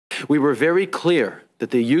We were very clear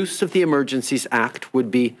that the use of the Emergencies Act would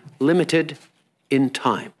be limited in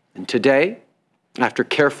time. And today, after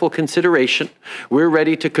careful consideration, we're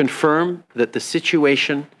ready to confirm that the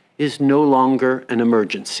situation is no longer an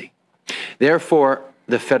emergency. Therefore,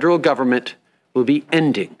 the federal government will be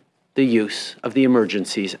ending the use of the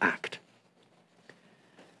Emergencies Act.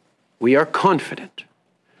 We are confident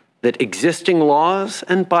that existing laws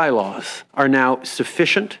and bylaws are now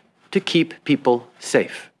sufficient to keep people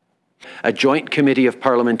safe. A joint committee of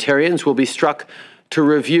parliamentarians will be struck to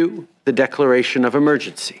review the declaration of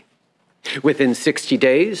emergency. Within 60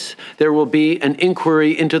 days, there will be an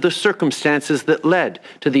inquiry into the circumstances that led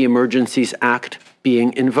to the Emergencies Act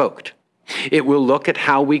being invoked. It will look at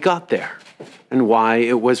how we got there and why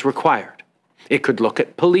it was required. It could look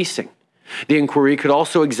at policing. The inquiry could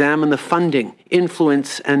also examine the funding,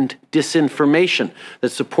 influence, and disinformation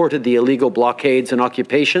that supported the illegal blockades and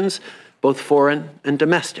occupations, both foreign and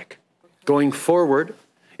domestic. Going forward,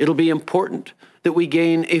 it'll be important that we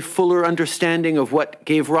gain a fuller understanding of what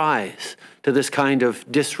gave rise to this kind of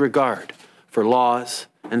disregard for laws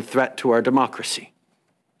and threat to our democracy.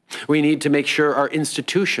 We need to make sure our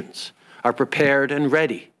institutions are prepared and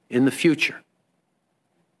ready in the future.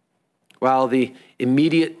 While the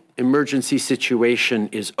immediate emergency situation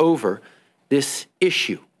is over, this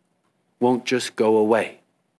issue won't just go away.